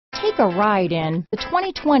Take a ride in the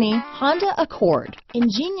 2020 Honda Accord.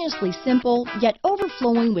 Ingeniously simple, yet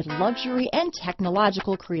overflowing with luxury and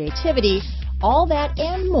technological creativity, all that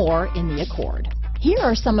and more in the Accord. Here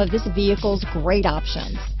are some of this vehicle's great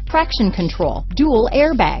options: traction control, dual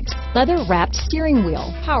airbags, leather-wrapped steering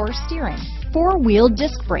wheel, power steering, four-wheel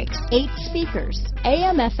disc brakes, 8 speakers,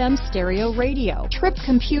 AM/FM stereo radio, trip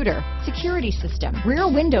computer, security system, rear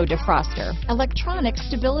window defroster, electronic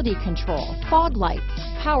stability control, fog lights,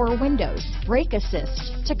 power windows, brake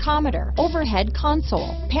assist, tachometer, overhead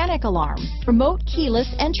console, panic alarm, remote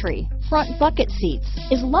keyless entry, front bucket seats.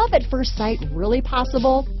 Is love at first sight really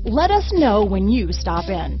possible? Let us know when you stop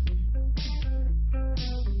in.